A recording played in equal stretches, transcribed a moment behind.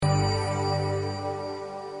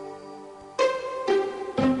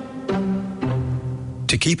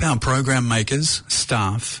To keep our program makers,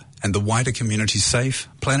 staff and the wider community safe,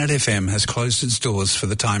 Planet FM has closed its doors for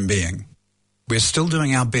the time being. We're still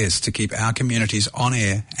doing our best to keep our communities on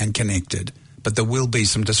air and connected, but there will be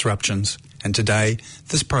some disruptions, and today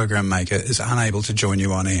this program maker is unable to join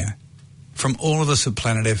you on air. From all of us at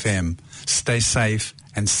Planet FM, stay safe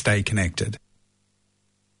and stay connected.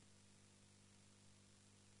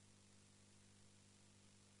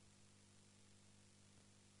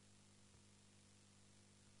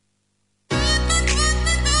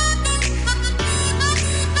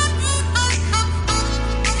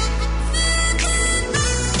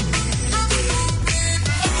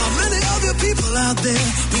 Out there,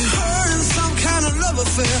 we heard in some kind of love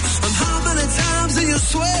affair. And how many times do you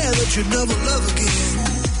swear that you'd never love again?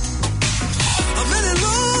 How many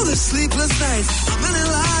lonely, sleepless nights? How many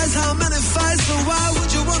lies? How many fights? So why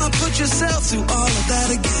would you want to put yourself through all of that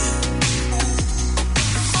again?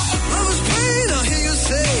 Love is pain, I hear you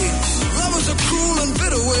say. Love is a cruel and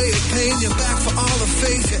bitter way of paying you back for all the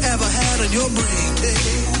faith you ever had in your brain.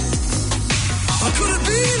 Hey. Or could it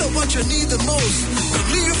be that what you need the most could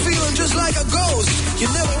leave you feeling just like a ghost? You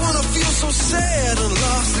never want to feel so sad and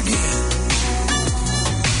lost again.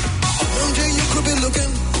 One day you could be looking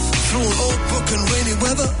through an old book in rainy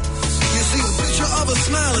weather. You see a picture of her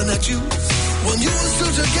smiling at you when you were still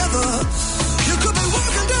together. You could be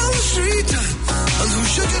walking down the street and who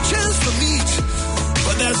should you chance to meet?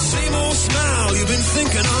 But that same old smile you've been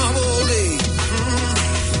thinking of all day.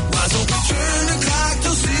 Why don't we turn the clock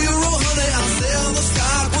to zero, honey? I'll sell the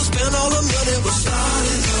stock, we'll spend all the money. We're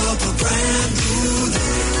starting up a brand new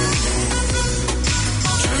day.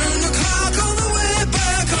 Turn the clock on the way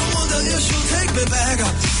back. I wonder if she'll take me back.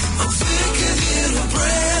 I'm thinking in a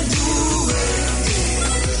brand new way.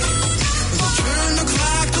 We'll turn the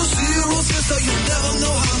clock to zero, sister. You'll never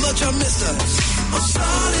know how much I miss her. I'm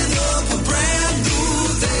starting up a brand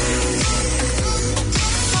new day.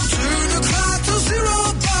 Turn the clock to zero.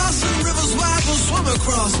 And rivers wide will swim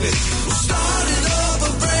across me. We're starting up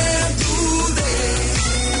a brand new day.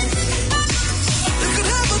 It could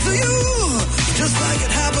happen to you, just like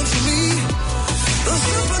it happened to me. There's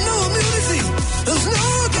simply no immunity, there's no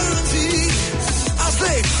guarantee. I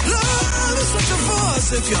say, love is such a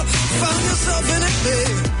force if you find yourself in it,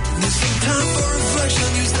 babe. Need some time for reflection,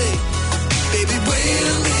 you say, baby, wait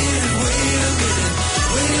a minute, wait a minute,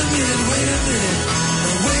 wait a minute, wait a minute,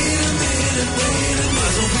 wait a minute, wait a minute.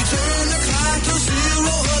 So we turn the clock to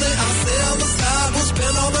zero, honey. I'll sell the stock, we'll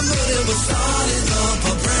spend all the money. We're starting up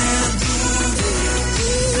a brand new day.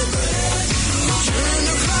 Turn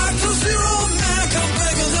the clock to zero, Mac. I'm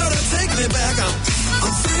begging her to take me back.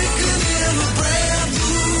 I'm thinking in a brand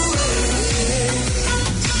new way.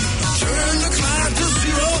 Turn the clock to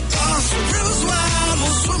zero, boss. The river's wide,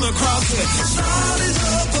 we'll swim across it. Starting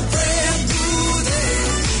up a brand new day.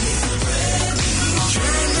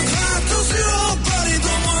 Turn the clock to zero.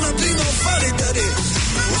 Funny daddy,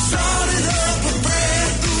 we're starting up a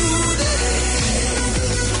brand new day.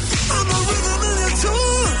 I'm a rhythm and a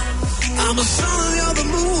tune. I'm a sun and you're the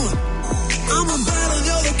moon. I'm a battle and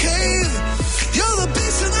you're the cave. You're the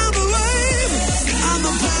beast and I'm the wave. I'm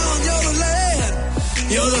the plow and you're the land.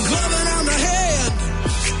 You're the glove and I'm the hand.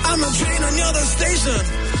 I'm the train and you're the station.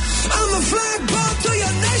 I'm the flagpole to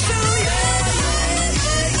your nation. Yeah.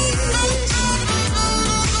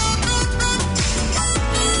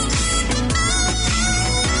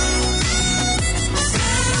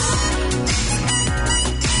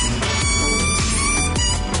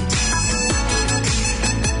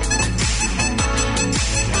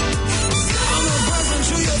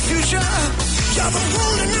 You're the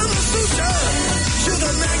wound and I'm the suture. You're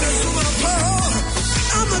the magnet to my pearl.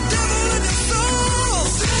 I'm the devil in your soul.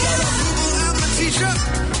 You're the pupil, I'm the teacher.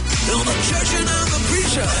 You're the church and I'm the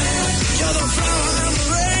preacher. You're the flower and the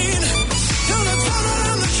rain. You're the tunnel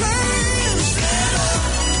and the train.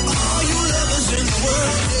 All you lovers in the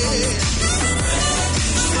world, yeah.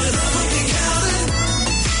 Stand up and be counted.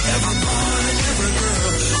 Every boy and every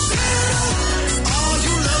girl. All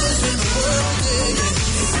you lovers in the world, yeah.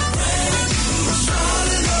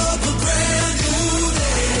 Starting up a brand new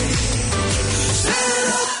day. Stand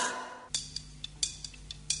up.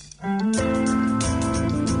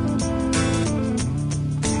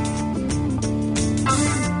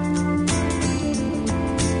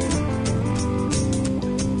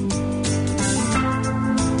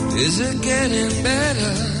 Is it getting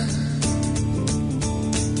better?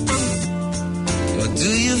 Or do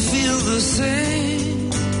you feel the same?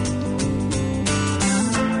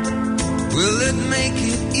 Will it make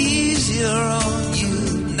it easier on you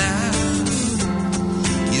now?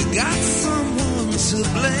 You got someone to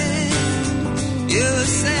blame. You're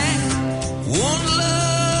sad, won't love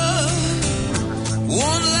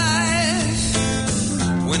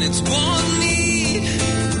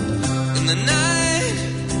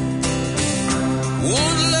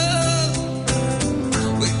One love,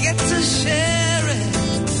 we get to share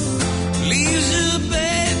it. Leaves you,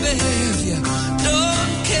 baby, if you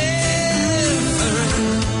don't care for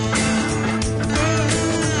it.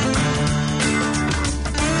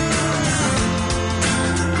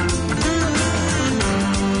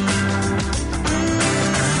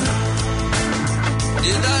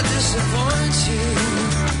 Did I disappoint you?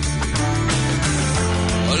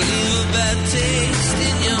 Or leave a bad taste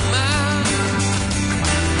in your mouth?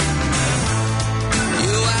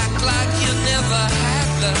 You act like you never had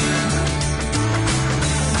them.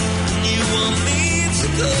 You want me to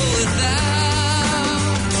go without?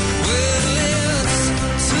 Well, it's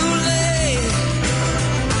too late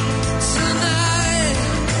tonight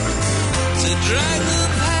to drag the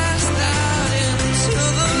past out into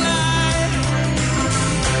the light.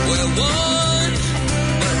 We're one,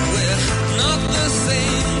 but we're not the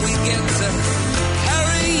same. We get to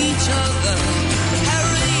carry each other,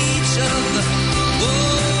 carry each other. Whoa.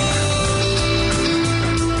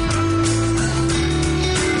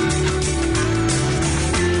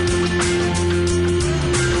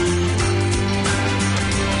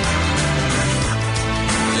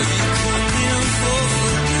 Have you come here for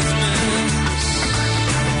forgiveness?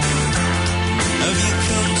 Have you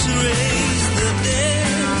come to raise the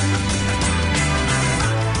dead?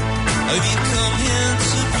 Have you come here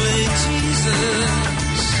to play Jesus?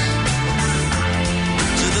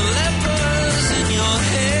 To the lepers in your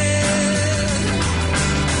head?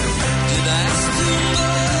 Did I ask too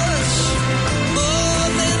much? More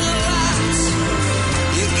than a lot.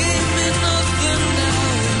 You gave me nothing, now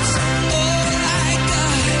it's all I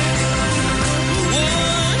got. We're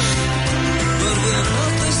one, but we're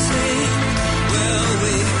not the same. Well,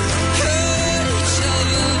 we hurt each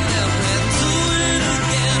other, and we're doing it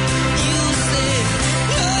again. You say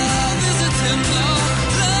love is a temper,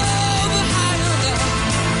 love a higher love.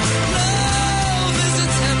 Love is a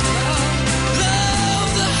temper, love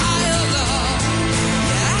the higher love.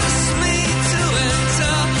 You asked me to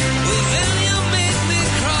enter, well then you make me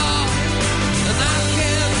crawl, and I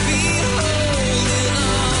can't be holding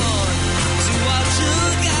on to what you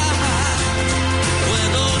got when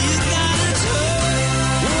all you got is hurt.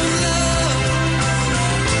 One love,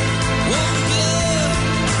 one blood,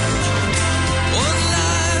 one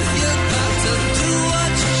life. You got to do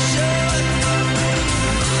what you should.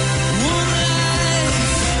 One life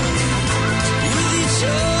with each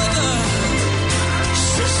other,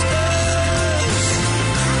 sisters,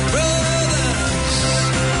 brothers.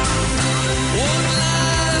 One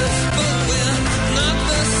life, but we're not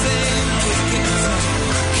the same. We get to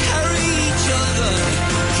carry each other,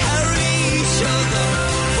 carry each other.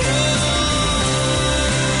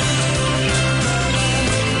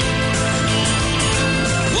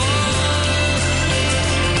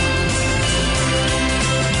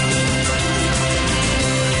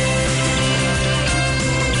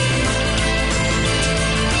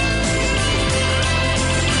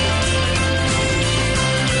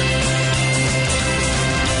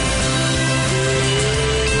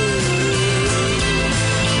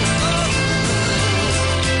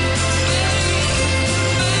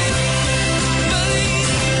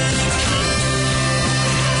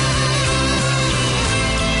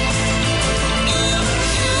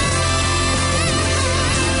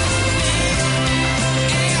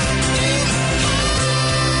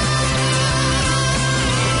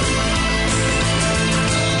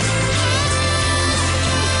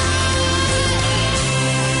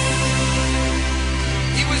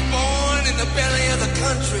 He was born in the belly of the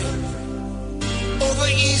country, over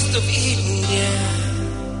east of Eden, yeah.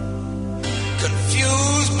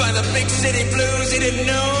 Confused by the big city blues, he didn't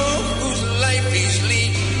know whose life he's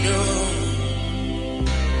leading, no.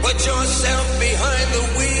 Put yourself behind the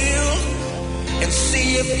wheel and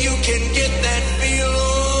see if you can get that feel.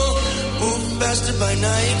 Oh, move faster by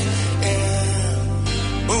night,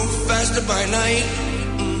 yeah. Move faster by night.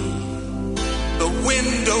 The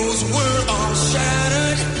windows were all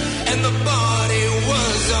shattered and the body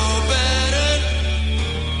was all battered.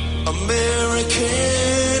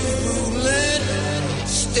 American roulette,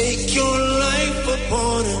 stake your life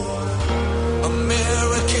upon it.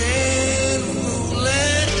 American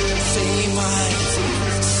roulette, same eyes,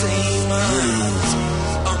 same eyes.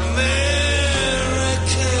 American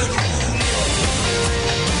roulette.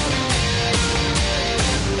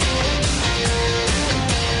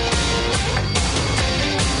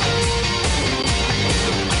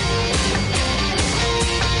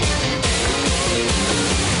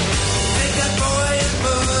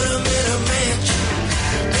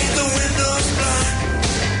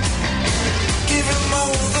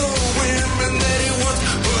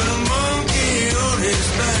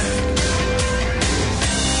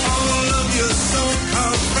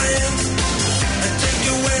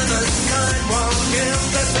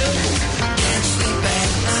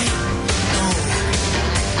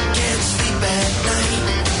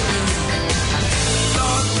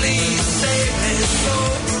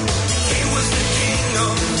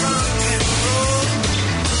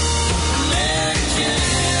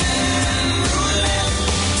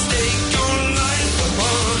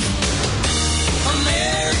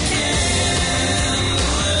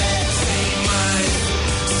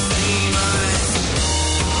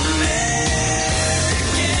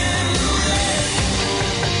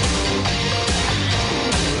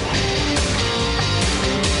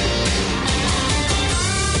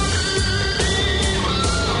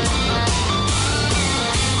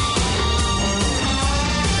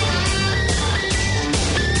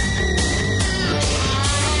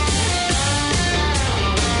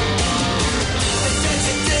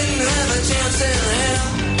 in hell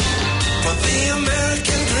for the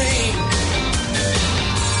American dream.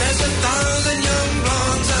 There's 1,000 young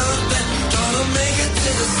blondes out there trying to make it to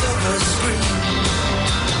the silver screen.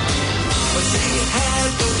 But she had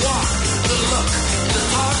the walk, the look, the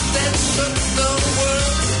talk that shook the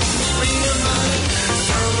world. Bring your mind,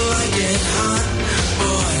 some like it hot,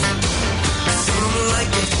 boy, some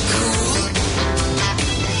like it cool.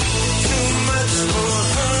 Too much for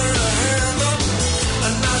her to handle,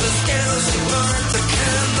 another scandal, she burnt the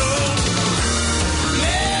candle.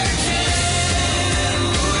 American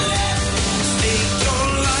roulette, stake your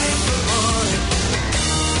life upon it.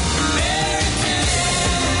 American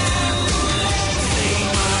roulette, stay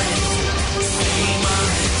mine, stay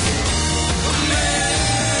mine.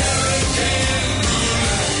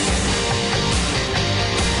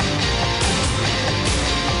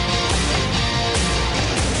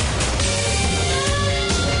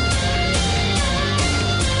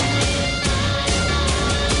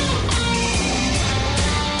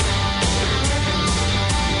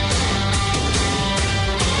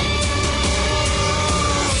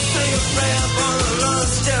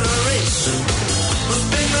 Generation will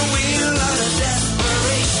spin the wheel out of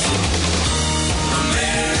desperation.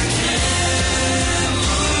 American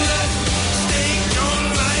roulette, stake your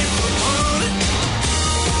life upon it.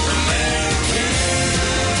 American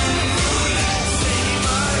roulette, stay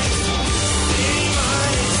mine, stay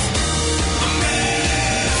mine.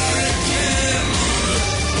 American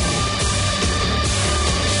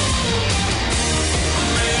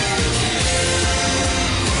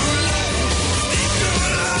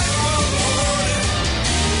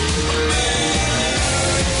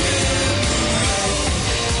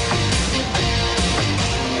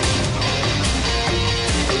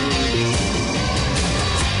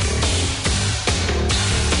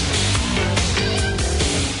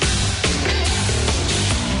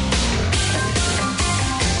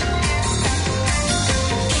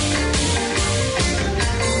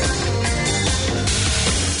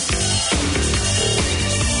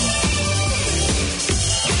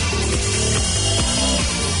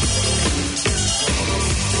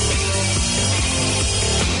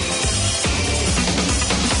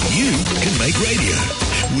Make radio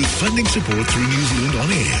with funding support through New Zealand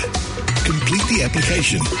On Air. Complete the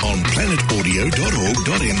application on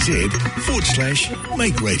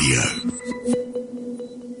planetaudio.org.nz/make radio.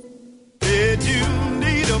 Did you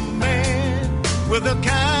need a man with a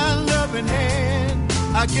kind loving hand?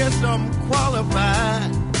 I guess I'm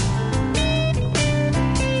qualified.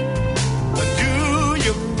 Do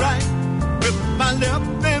you right with my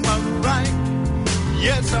left and my right?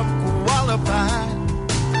 Yes, I'm qualified.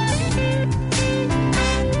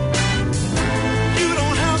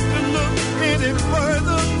 Any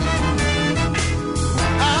further,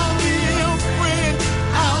 I'll be your friend,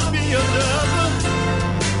 I'll be your lover.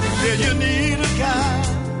 Then you need a guy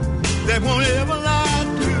that won't ever lie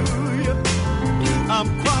to you. I'm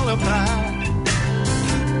qualified.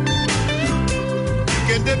 You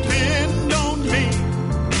can depend on me,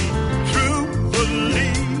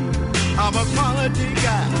 truthfully. I'm a quality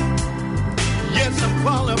guy. Yes, I'm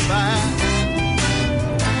qualified.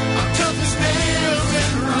 I'm tough as nails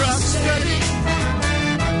and rough steady.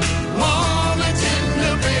 Warm and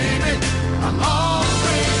tender, baby. I'm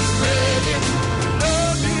always ready to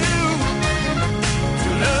love you, to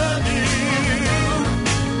love you.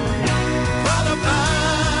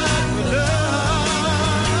 Qualified for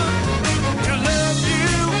love, to love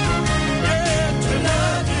you, yeah, to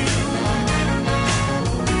love you.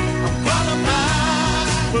 I'm qualified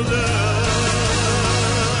for love.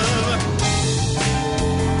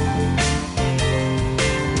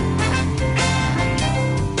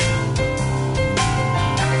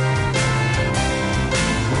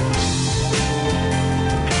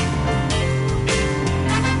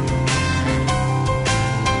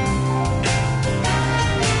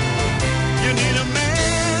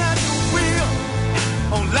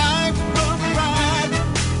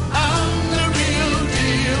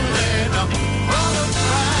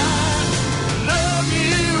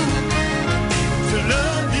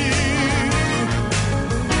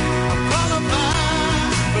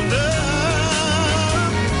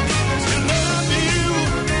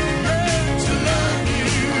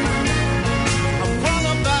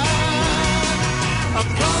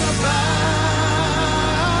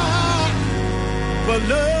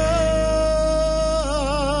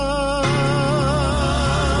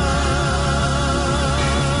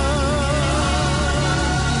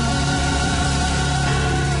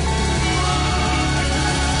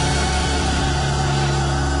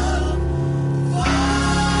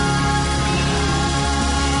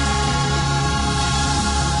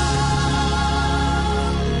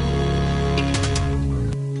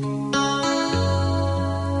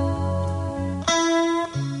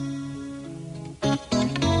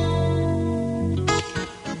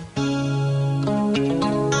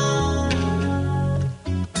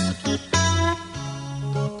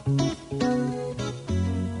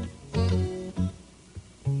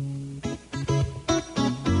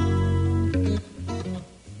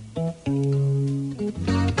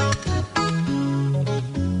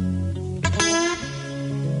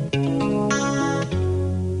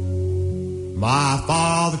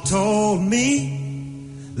 Father told me,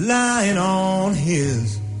 lying on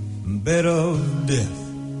his bed of death.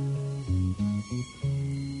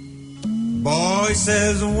 Boy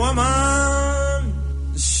says, woman,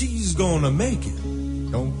 she's gonna make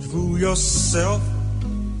it. Don't fool yourself.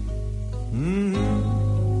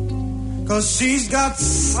 'Cause she's got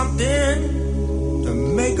something to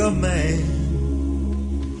make a man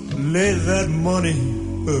lay that money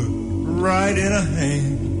right in her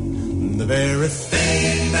hand. The very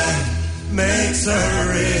thing that makes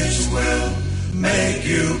her rich will make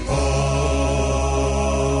you poor.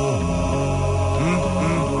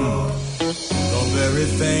 The very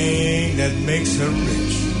thing that makes her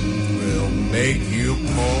rich will make you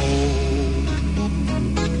poor.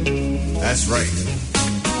 That's right.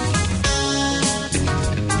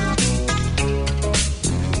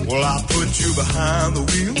 Well, I put you behind the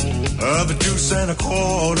wheel of a deuce and a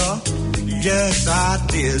quarter. Yes, I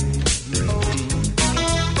did.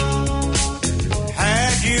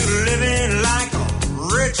 Had you living like a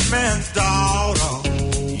rich man's daughter.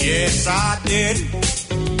 Yes, I did.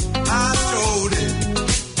 I showed it.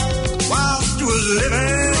 Whilst you was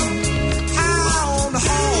living high on the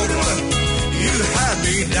hog, you had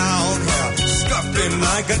me down here, scuffling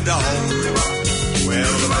like a dog.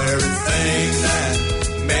 Well, the very thing that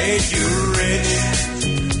made you rich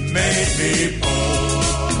made me poor.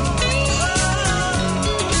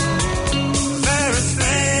 The very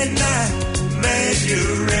thing that made you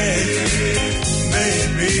rich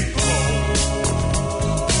made me poor.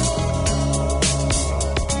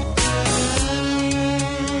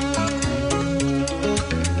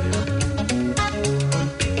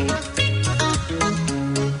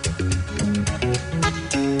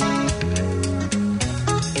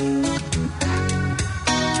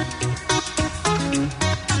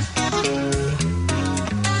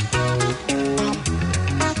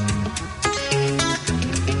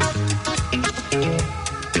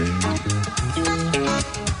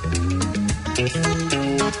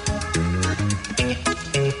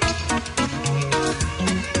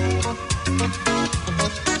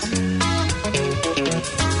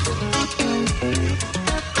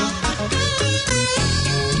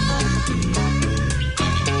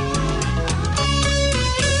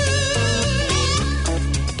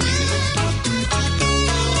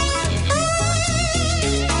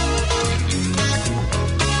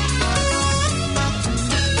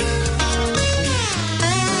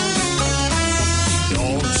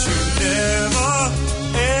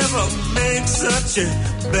 Such a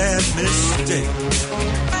bad mistake.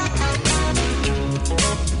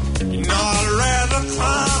 You know, I'd rather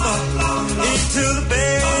climb up into the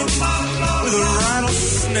bed with a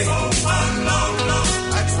rattlesnake.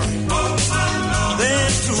 That's right. Than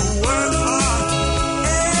to work hard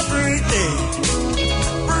every day,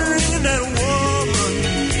 bringing that woman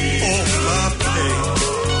off my plate.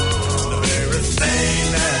 The very thing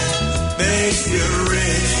that makes you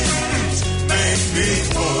rich makes me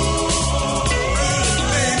poor.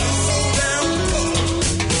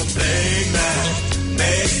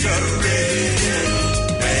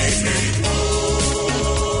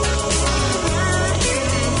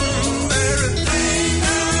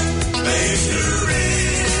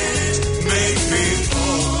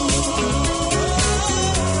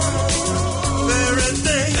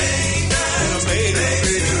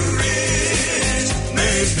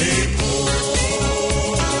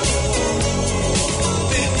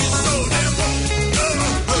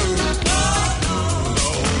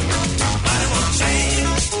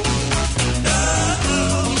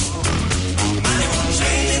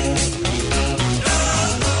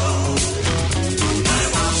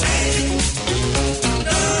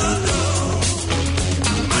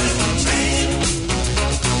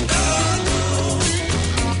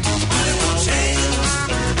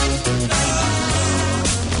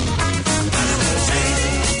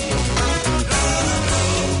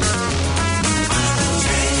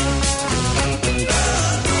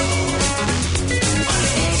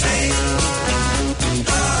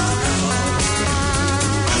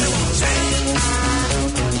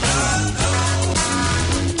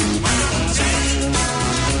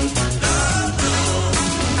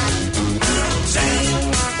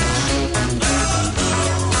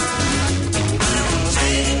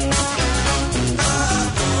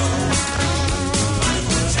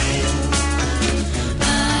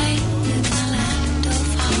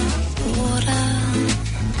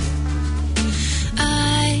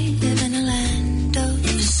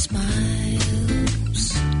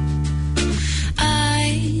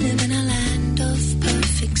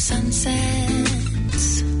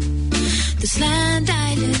 This land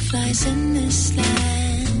I live lies in this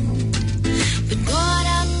land, been brought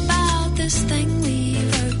up this thing we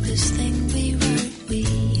wrote, this thing we wrote, we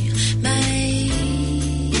made.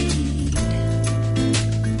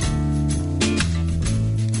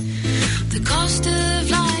 The cost of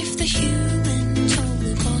life, the human toll,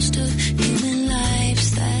 the cost of human lives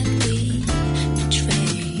that we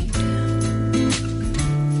betrayed.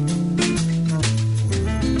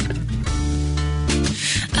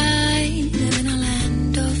 I live in a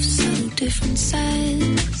land of so different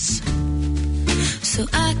sides, so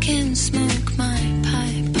I can smoke my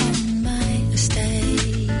pipe on my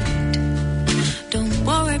estate. Don't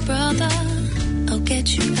worry, brother, I'll get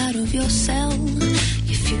you out of your cell.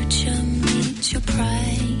 Your future meets your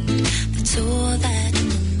pride, that's all that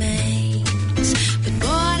remains. But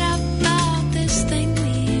what about this thing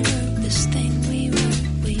we wrote, this thing we wrote,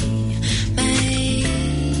 we made?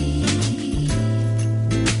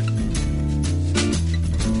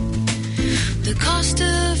 The cost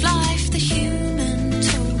of life, the human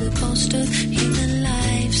toll, the cost of human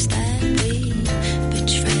lives that we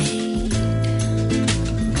betrayed.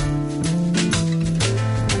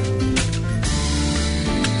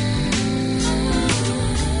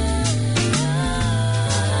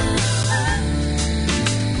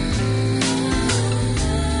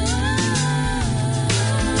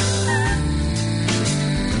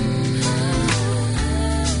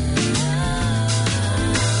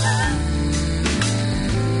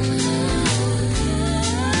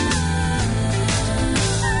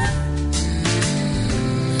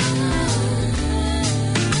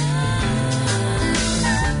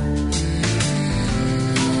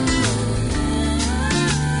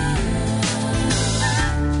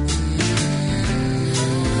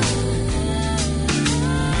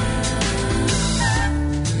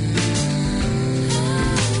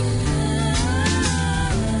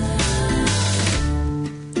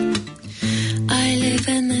 I live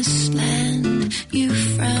in this land you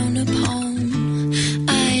frown upon.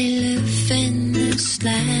 I live in this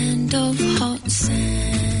land of hot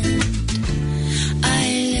sand. I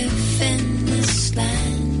live in this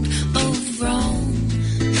land of wrong.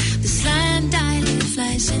 This land I live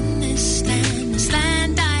lies in this land. This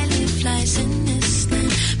land I live lies in this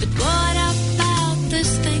land. But what about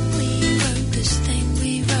this thing we wrote, this thing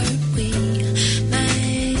we wrote, we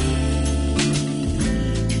made?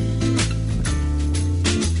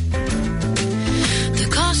 The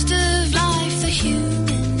cost of life, the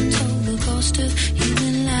human toll, the cost of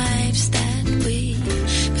human lives that we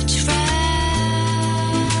betrayed,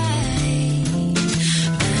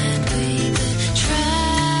 that we betrayed,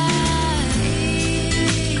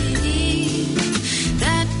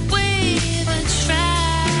 that we betrayed, that we betrayed,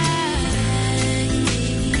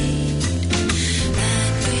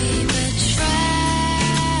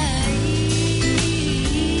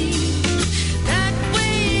 that we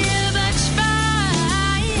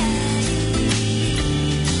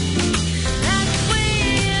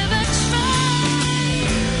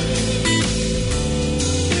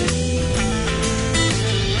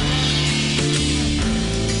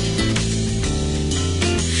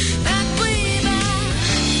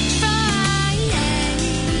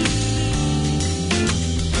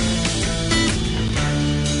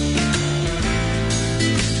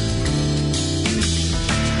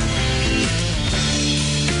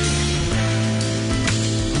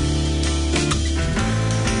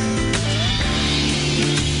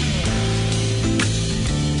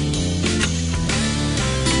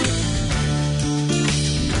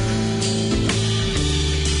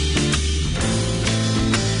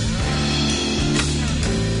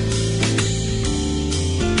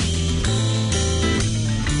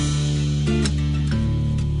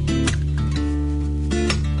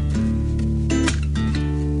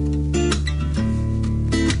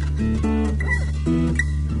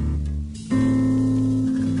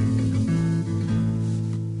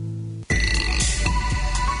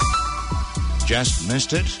Just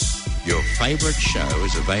missed it? Your favorite show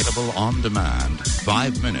is available on demand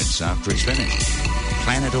 5 minutes after it's finished.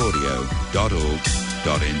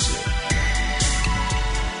 planetaudio.org.nz.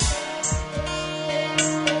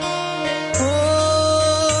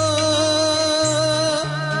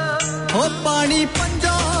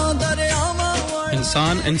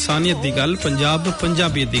 इंसान इंसानियत दी गल पंजाब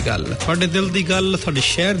पंजाबियत दी गल ਤੁਹਾਡੇ ਦਿਲ ਦੀ ਗੱਲ ਤੁਹਾਡੇ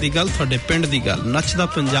ਸ਼ਹਿਰ ਦੀ ਗੱਲ ਤੁਹਾਡੇ ਪਿੰਡ ਦੀ ਗੱਲ ਨੱਚਦਾ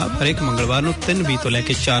ਪੰਜਾਬ ਹਰ ਇੱਕ ਮੰਗਲਵਾਰ ਨੂੰ 3:20 ਤੋਂ ਲੈ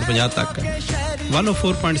ਕੇ 4:50 ਤੱਕ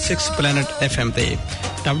 104.6 ਪਲੈਨਟ FM ਤੇ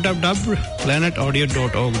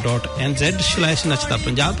www.planetaudio.org.nz/ਨੱਚਦਾ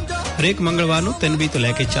ਪੰਜਾਬ ਹਰ ਇੱਕ ਮੰਗਲਵਾਰ ਨੂੰ 3:20 ਤੋਂ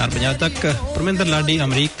ਲੈ ਕੇ 4:50 ਤੱਕ ਪਰਮਿੰਦਰ ਲਾਡੀ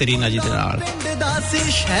ਅਮਰੀਕ ਤੇ ਰੀਨਾ ਜੀ ਦੇ ਨਾਲ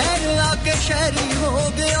ਸ਼ਹਿਰ ਆ ਕੇ ਸ਼ਹਿਰੀ ਹੋ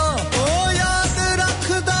ਗਿਆ ਉਹ ਯਾਦ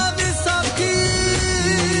ਰੱਖਦਾ ਵਿਸਾਖੀ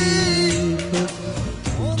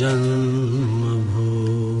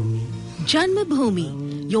जन्मभूमि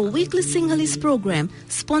Janmabhoomi, your weekly Sinhalese program,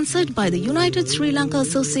 sponsored by the United Sri Lanka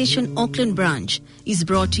Association Auckland branch, is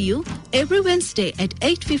brought to you every Wednesday at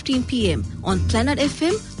 8:15 p.m. on Planet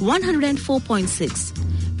FM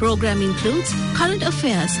 104.6. Program includes current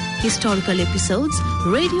affairs, historical episodes,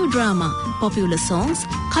 radio drama, popular songs,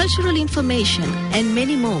 cultural information, and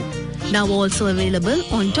many more. Now also available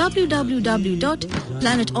on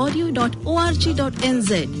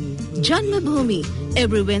www.planetaudio.org.nz. Janmabhoomi,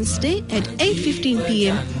 every Wednesday at 8:15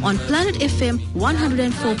 p.m. on Planet FM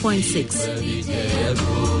 104.6.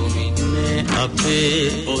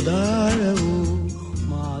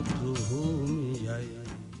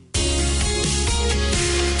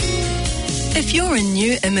 If you're a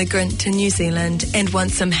new immigrant to New Zealand and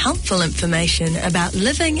want some helpful information about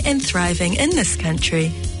living and thriving in this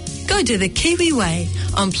country, go to the Kiwi Way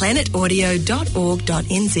on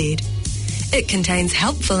planetaudio.org.nz. It contains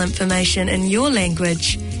helpful information in your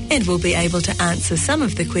language and will be able to answer some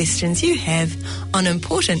of the questions you have on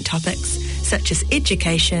important topics such as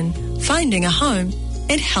education, finding a home,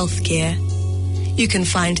 and healthcare. You can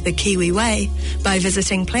find the Kiwi Way by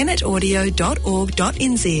visiting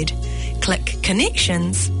planetaudio.org.nz. Click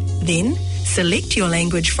Connections, then select your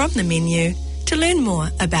language from the menu to learn more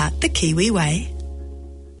about the Kiwi Way.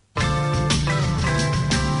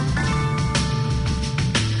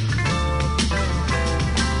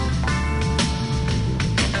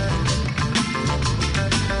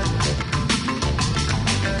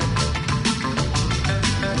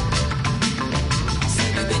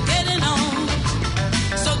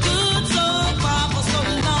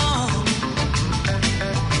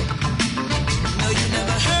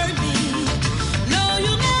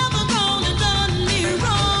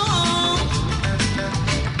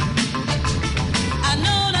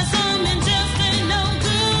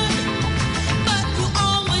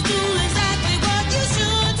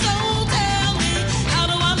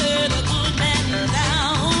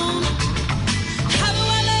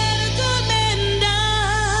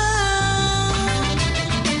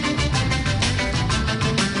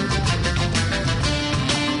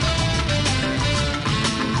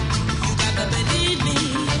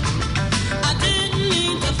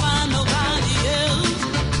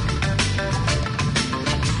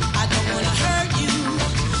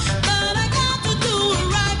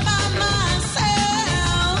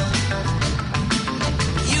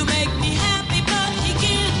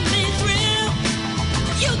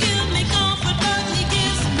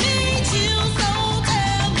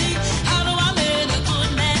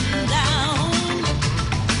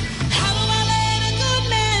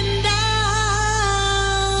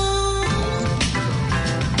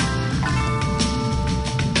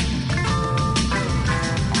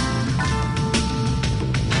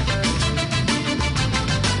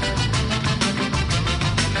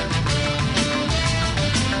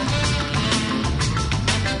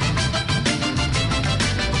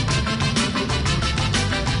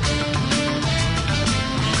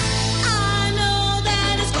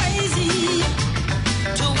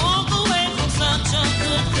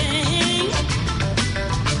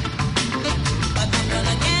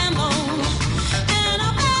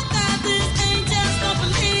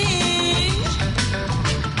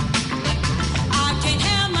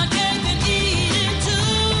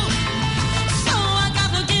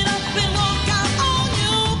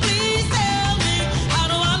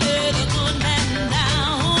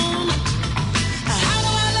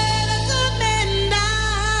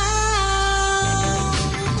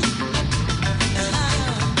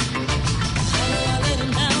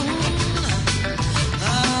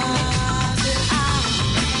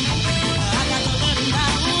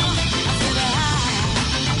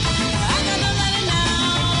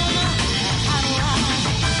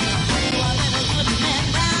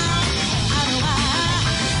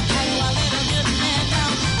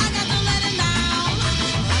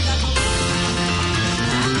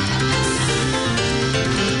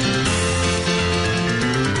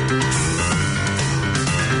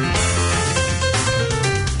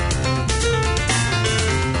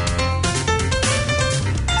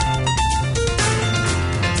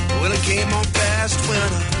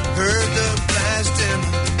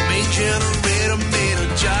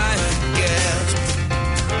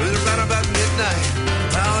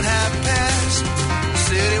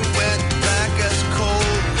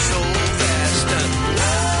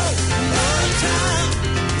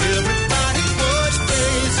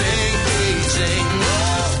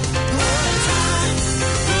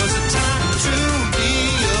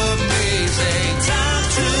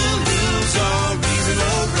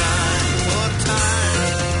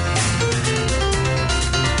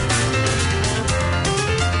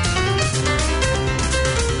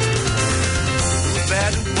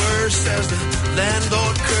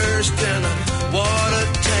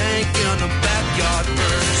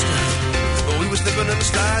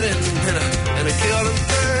 sliding and a killing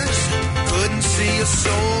thirst. Couldn't see a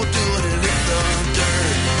soul doing it in the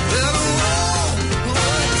dirt. Well,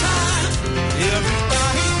 one time,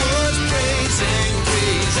 everybody was praising.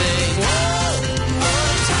 Whoa,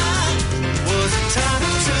 one time, was it time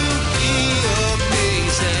to be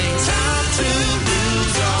amazing? Time to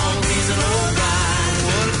lose all reason or rhyme.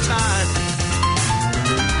 What a time.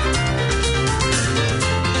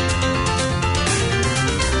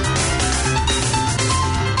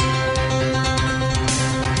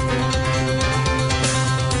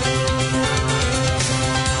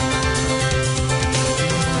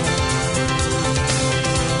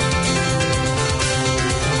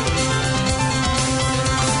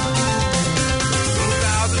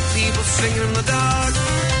 Singing in the dark,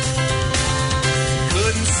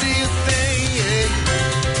 couldn't see a thing.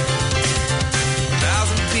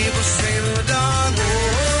 1,000 people singing in the dark.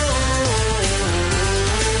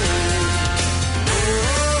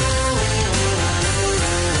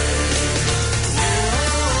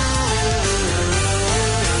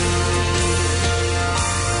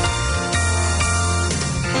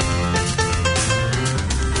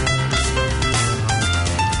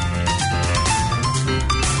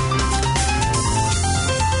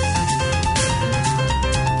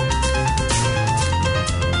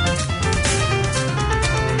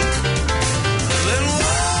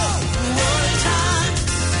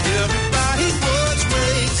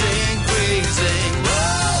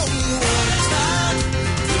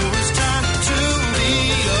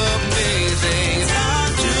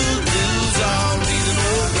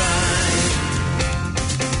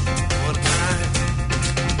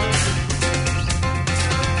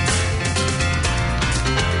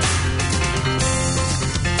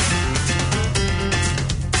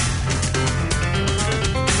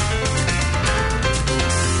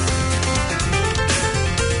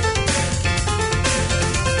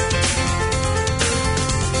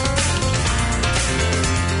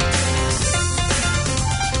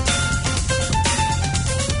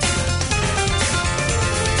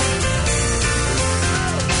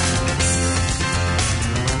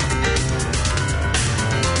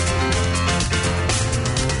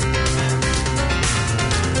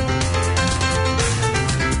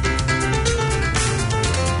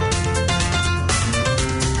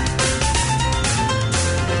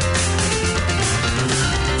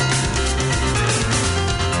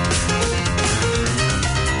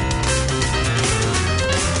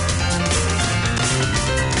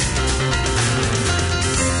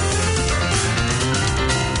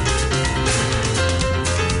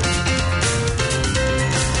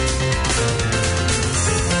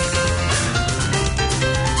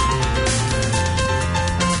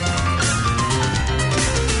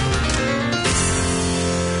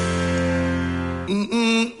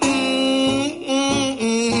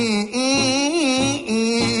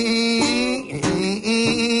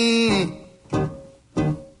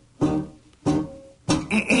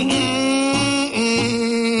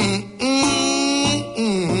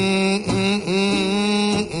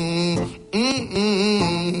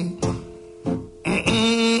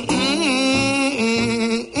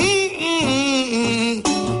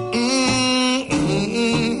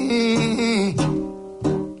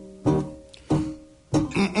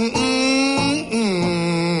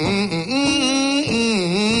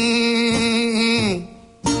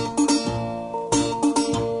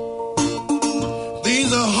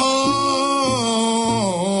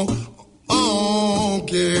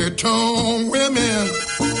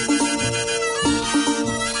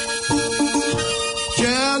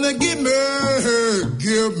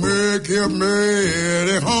 give me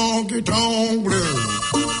the honky-tonk blues.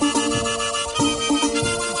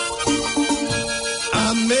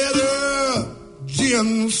 I met a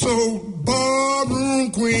gin-soaked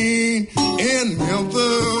ballroom queen in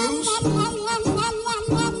Memphis.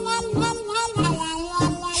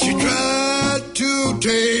 She tried to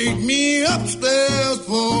take me upstairs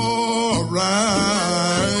for a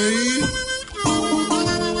ride.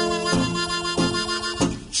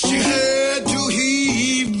 She had to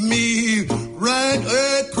heave me right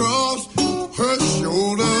across her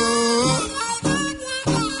shoulder,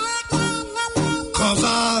 'cause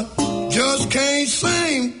I just can't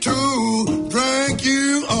seem to drink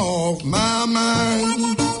you off my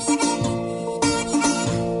mind.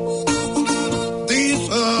 These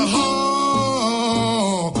honky-tonk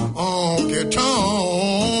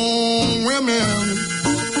women,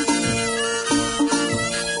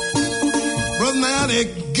 Brother Matty,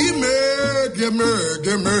 give me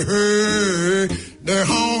the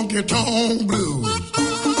honky-tonk blues.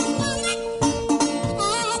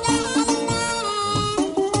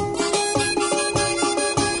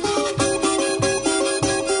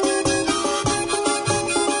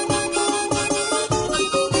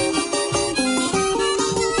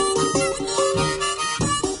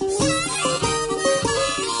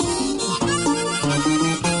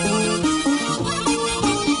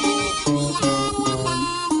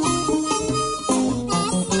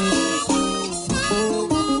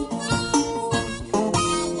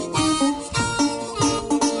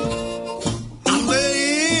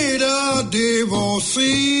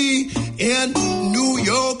 see in New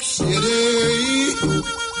York City.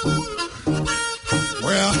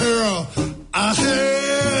 Well, I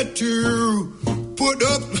had to put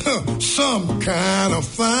up some kind of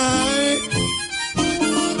fight.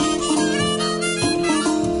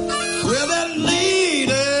 Well, that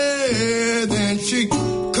lady, then she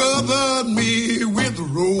covered me with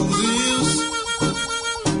roses.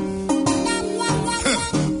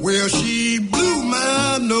 Well, she blew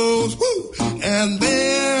my nose, whoo, and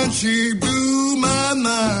then she blew my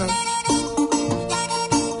mind.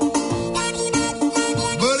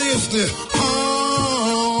 But it's the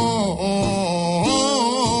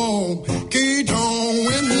honky-tonk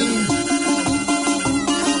women.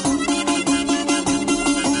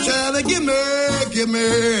 Try to give me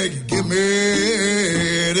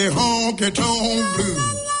the honky-tonk blues.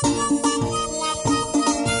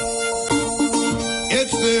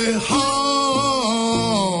 It's the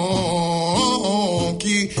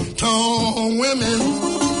honky-tonk women.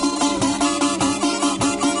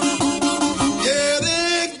 Yeah,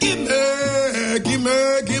 they give me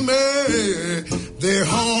the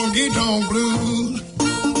honky-tonk blues.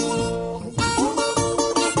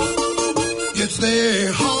 It's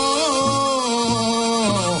the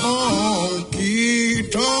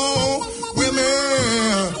honky-tonk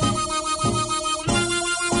women.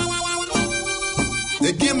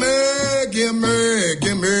 They give me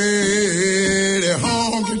the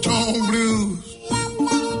honky-tonk blues.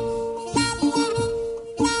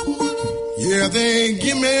 Yeah, they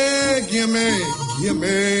give me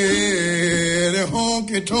the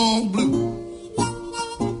honky-tonk blues.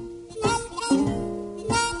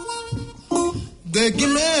 They give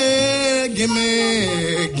me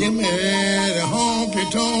the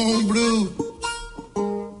honky-tonk blues.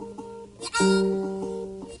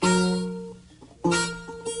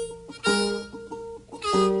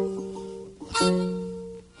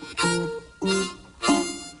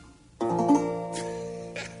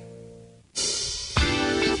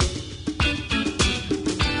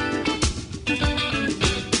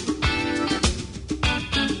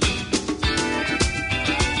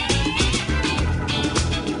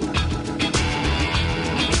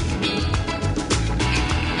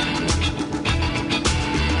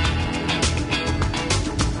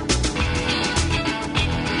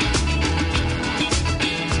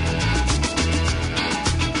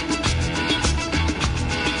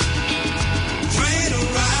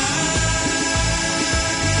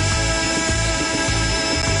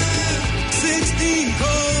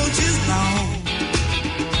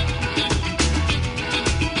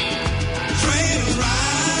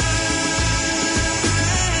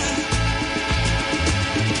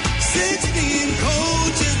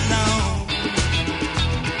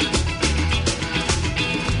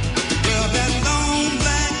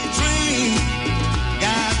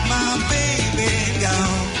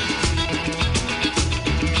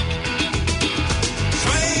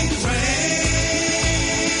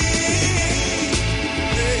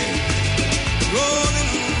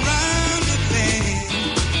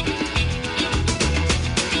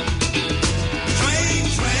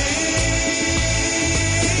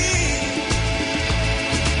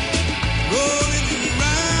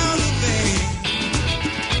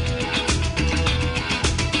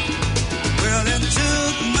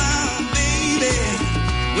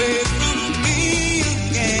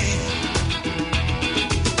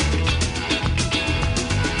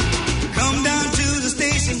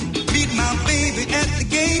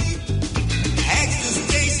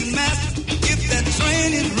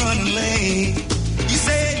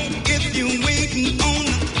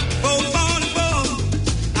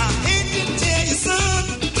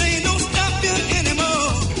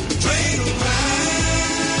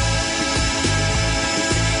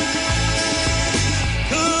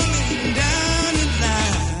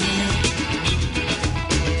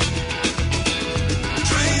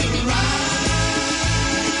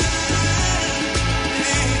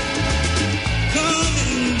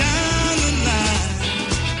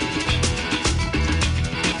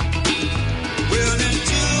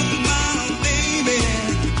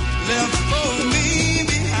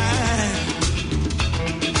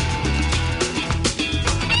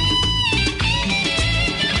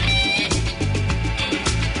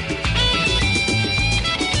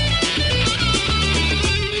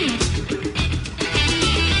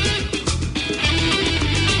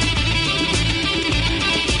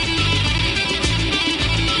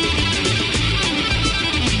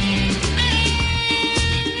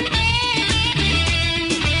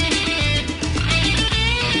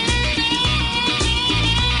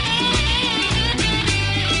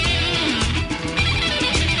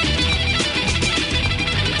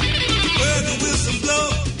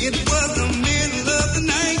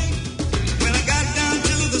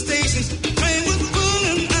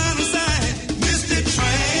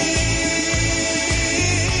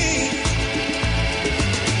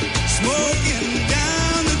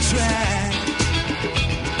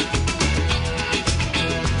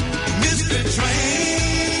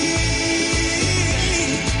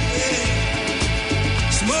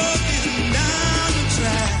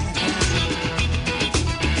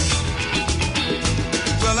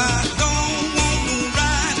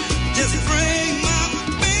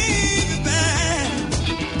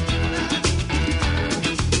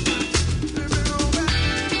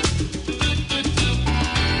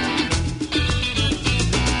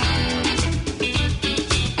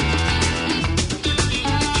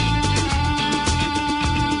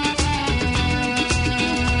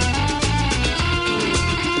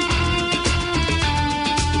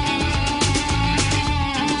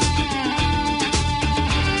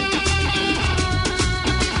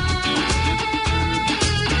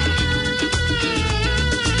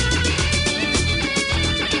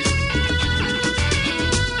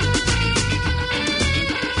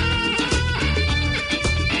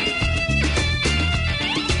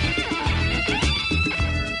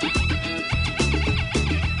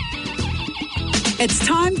 It's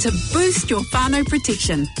time to boost your whānau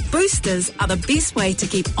protection. Boosters are the best way to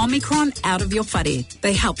keep Omicron out of your whare.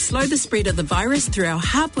 They help slow the spread of the virus through our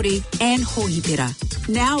hapori and hōhipera.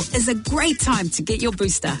 Now is a great time to get your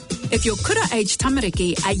booster. If your kura-age tamariki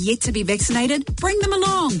are yet to be vaccinated, bring them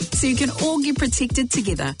along so you can all get protected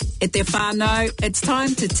together. At Te Whānau, it's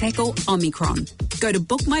time to tackle Omicron. Go to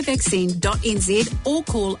bookmyvaccine.nz or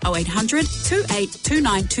call 0800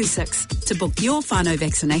 282926 to book your whānau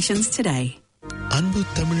vaccinations today. அன்பு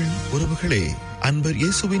தமிழ் உறவுகளே, அன்பர்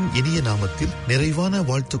இயேசுவின் இனிய நாமத்தில் நிறைவான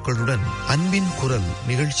வாழ்த்துக்களுடன் அன்பின் குரல்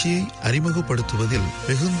நிகழ்ச்சியை அறிமுகப்படுத்துவதில்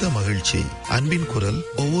மிகுந்த மகிழ்ச்சி. அன்பின் குரல்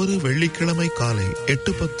ஒவ்வொரு வெள்ளிக்கிழமை காலை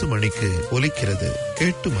 8:10 மணிக்கு ஒலிக்கிறது.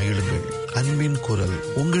 கேட்டு மகிழுங்கள். அன்பின் குரல்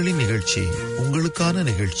உங்களின் நிகழ்ச்சி, உங்களுக்கான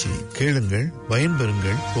நிகழ்ச்சி. கேளுங்கள்,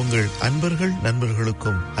 பயன்பெறுங்கள். உங்கள் அன்பர்கள்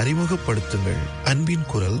நண்பர்களுக்கும் அறிமுகப்படுத்துங்கள். அன்பின்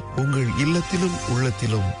குரல் உங்கள் இல்லத்திலும்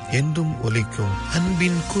உள்ளத்திலும் என்றும் ஒலிக்கும்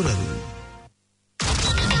அன்பின் குரல்.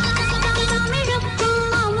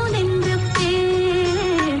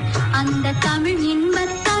 தமிழ்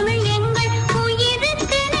இன்பத் தமிழ் எங்கள்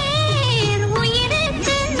உயிருக்கு நேர்,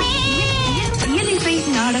 உயிருக்கு நேர். இயலிசை,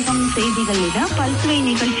 நாடகம், செய்திகள் என பல்சுவை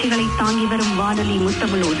நிகழ்ச்சிகளை தாங்கி வரும் வானொலி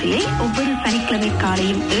முத்தமிழ் ஓசையை ஒவ்வொரு சனிக்கிழமை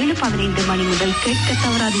காலையும் 7:15 மணி முதல் கேட்க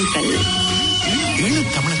தவறாதீர்கள். 7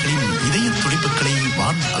 தமிழர்களின் இதய துடிப்புகளை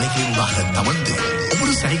வான் அலைகளிலாக தவழ்ந்து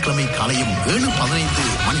ஒவ்வொரு சனிக்கிழமை காலையும் 7:15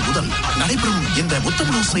 மணி முதல் நடைபெறும் இந்த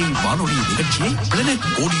முத்தமிழோசை வானொலி நிகழ்ச்சியை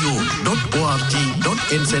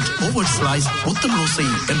planetaudio.org.nz/முத்தமிழோசை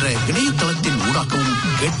என்ற இணையதளத்தின் ஊடாகவும்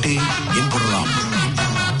கேட்டு என்பொருளாம்.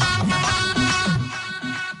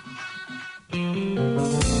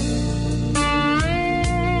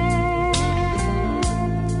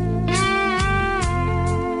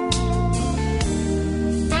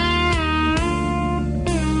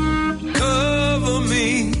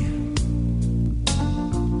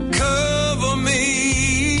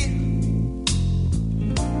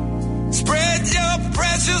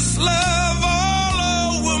 Love all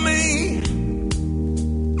over me.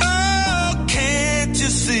 Oh, can't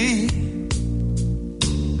you see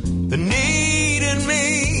the need in me?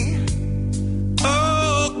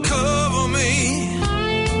 Oh, cover me.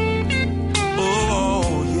 Oh,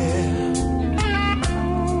 yeah.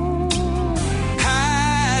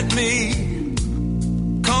 Hide me.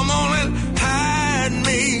 Come on and hide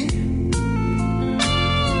me.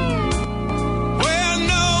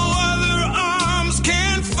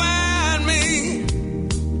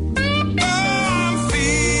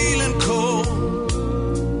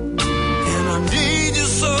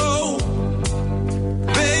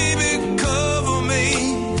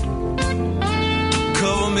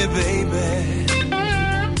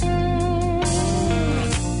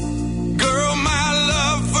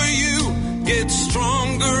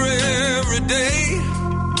 Stronger every day.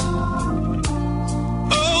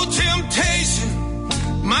 Oh, temptation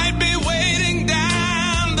might be waiting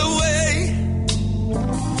down the way,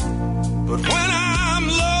 but when I'm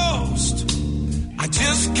lost, I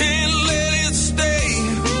just can't let it stay.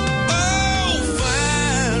 Oh,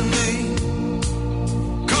 find me.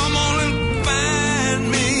 Come on and find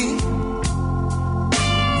me.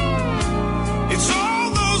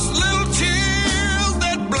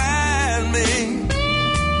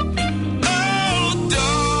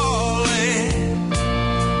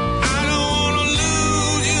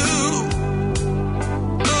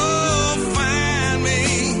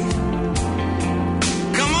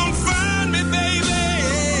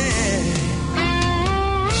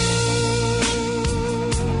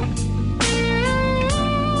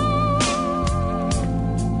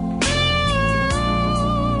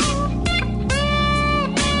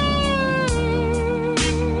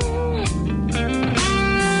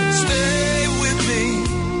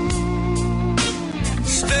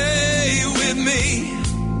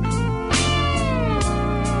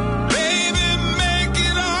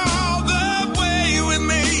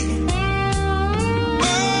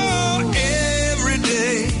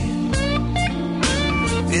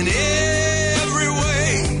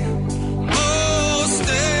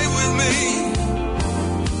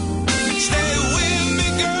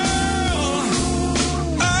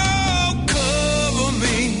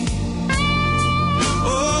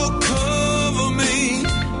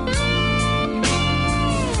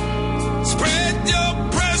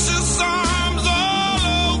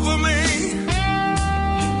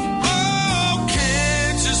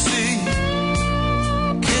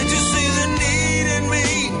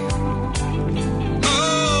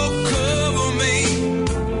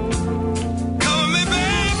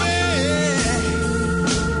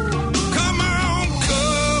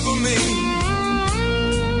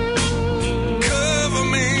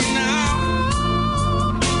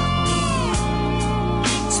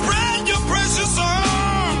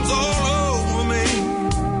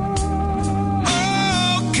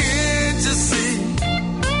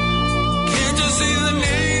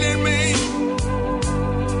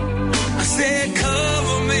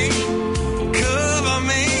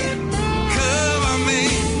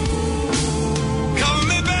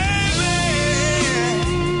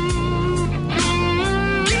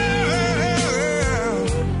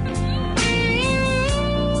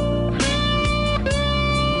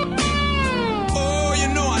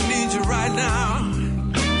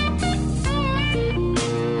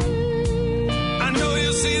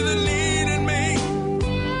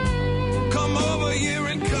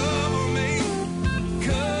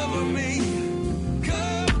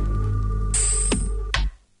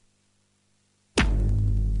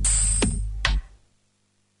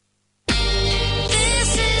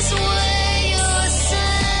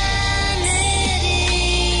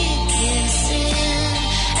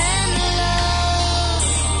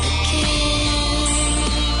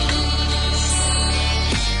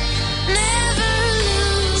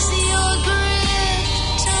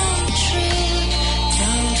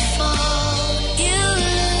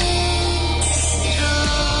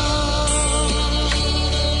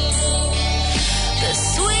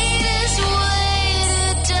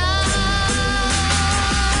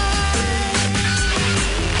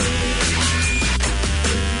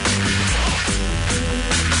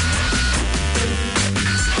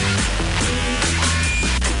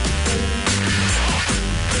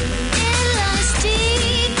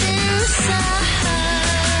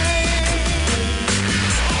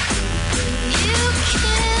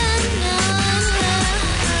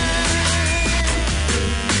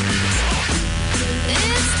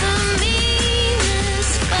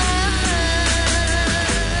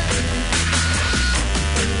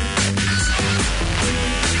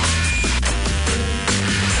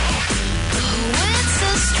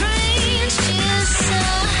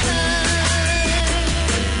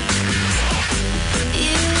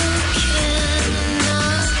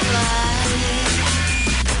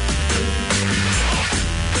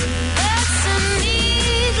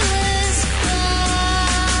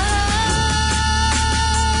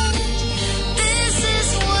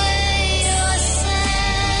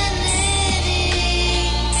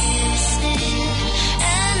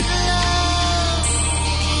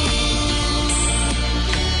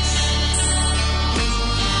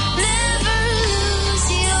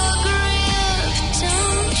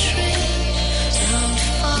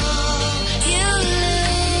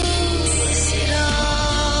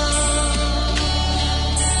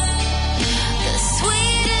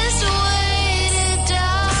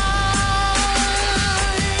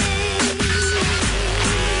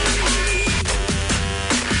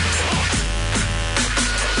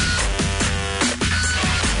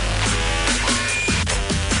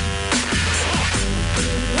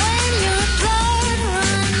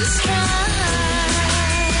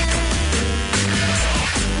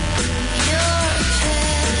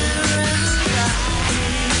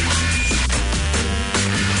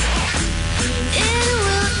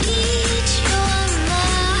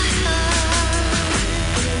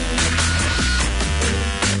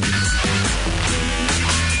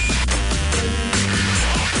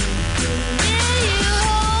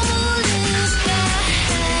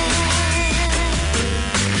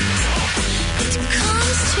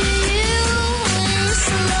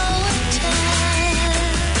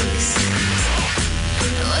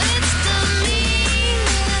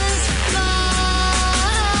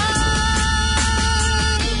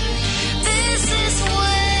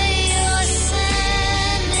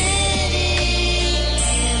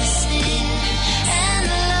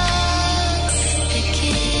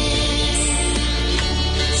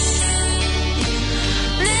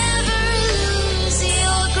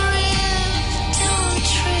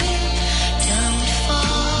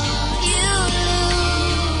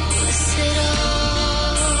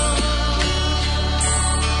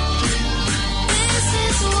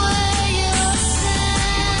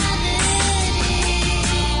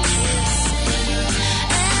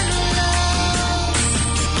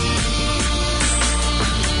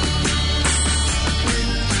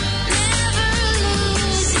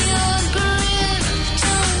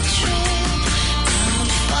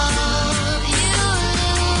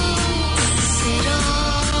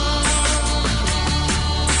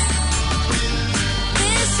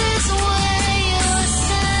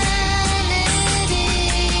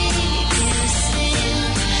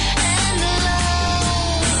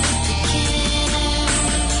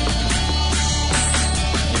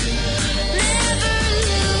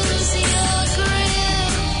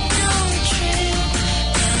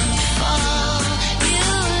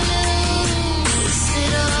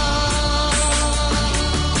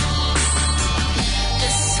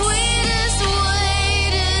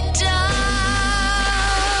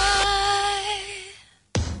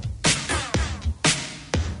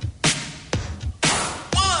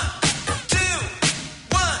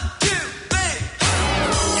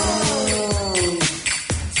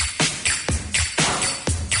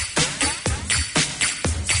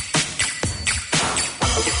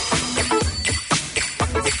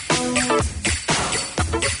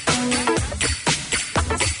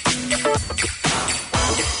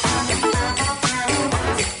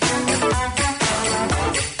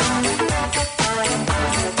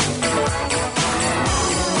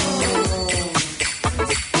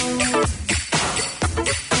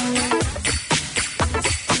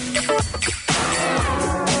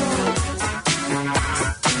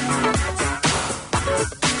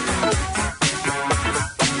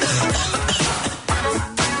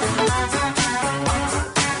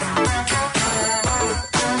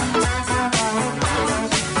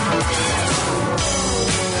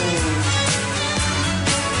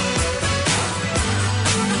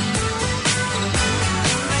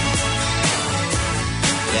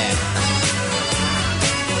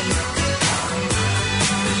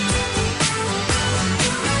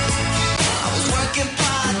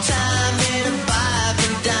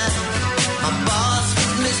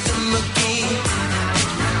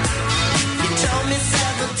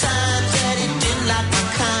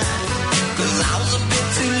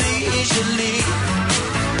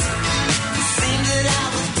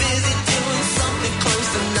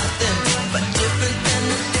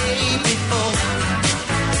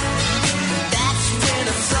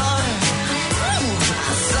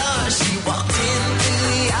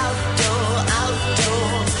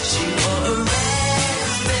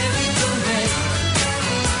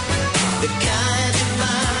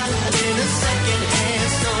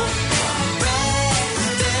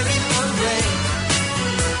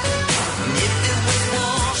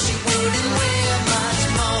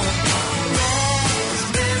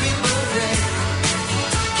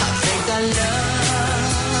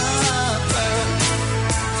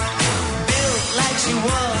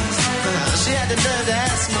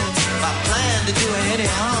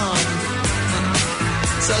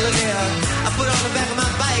 So look here, I put on the back of my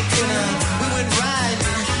bike and we went riding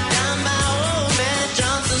down by old man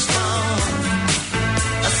Johnson's farm.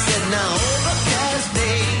 I said, now overcast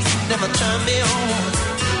days never turn me on.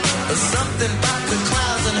 There's something about the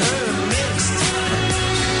clouds and her mixed.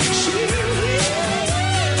 She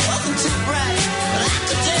wasn't too bright, but I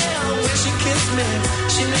could tell when she kissed me,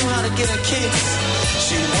 she knew how to get a kiss.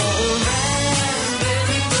 She wore a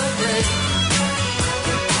raspberry beret,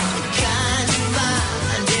 the kind you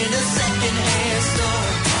find in a second-hand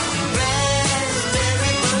store.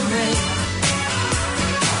 Raspberry beret,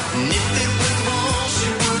 and if it was warm, she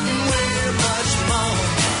wouldn't wear much more.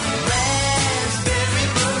 Raspberry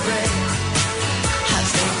beret, I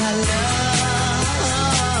think I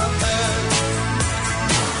love her.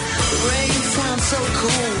 The rain sounds so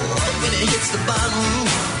cool when it hits the bottom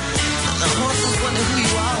roof. The horses wonder who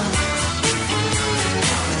you are.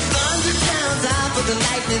 The thunder sounds out for the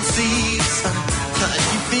lightning seeds.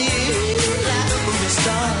 You feel like a movie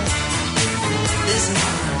star. Listen,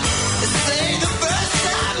 this ain't the first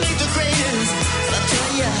time, ain't the greatest. But I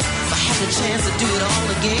tell ya, if I had the chance to do it all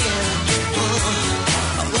again,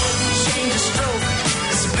 I wouldn't change a stroke.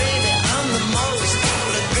 'Cause baby, I'm the most.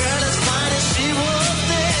 But a girl as fine as she was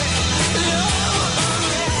there.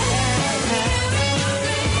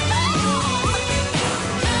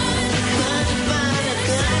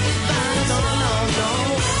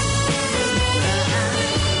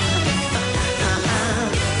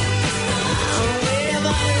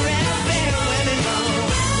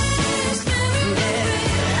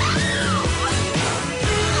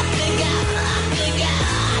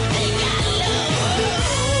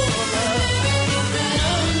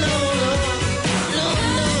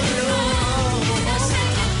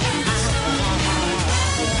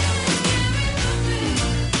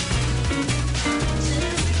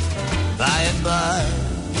 By and by,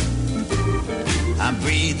 I'm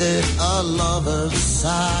breathing a lover's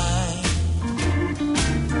sigh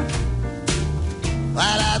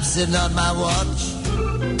while I'm sitting on my watch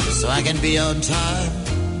so I can be on time.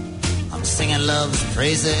 I'm singing love's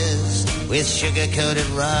praises with sugar-coated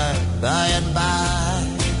rhyme. By and by,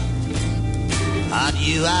 on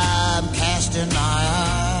you I'm casting my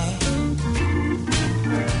eye.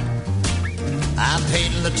 I'm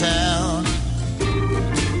painting the town,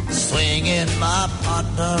 swinging my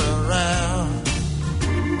partner around.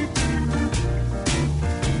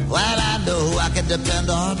 Well, I know who I can depend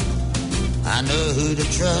on, I know who to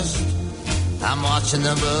trust. I'm watching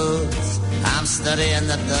the roads, I'm studying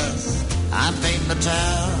the dust. I'm painting the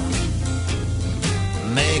town,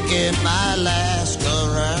 making my last go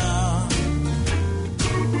round.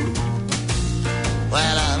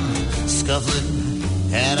 Well, I'm scuffling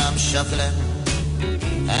and I'm shuffling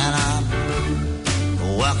and I'm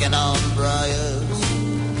walking on briars.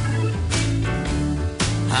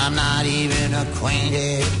 I'm not even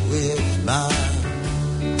acquainted with my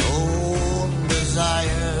own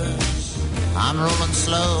desires. I'm rolling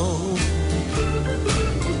slow,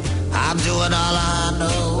 I'm doing all I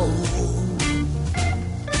know.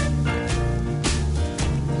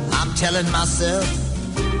 I'm telling myself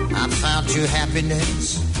I've found true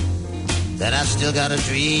happiness, that I've still got a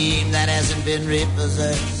dream that hasn't been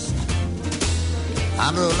repossessed.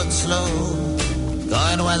 I'm rolling slow,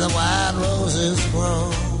 going where the wild roses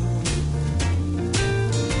grow.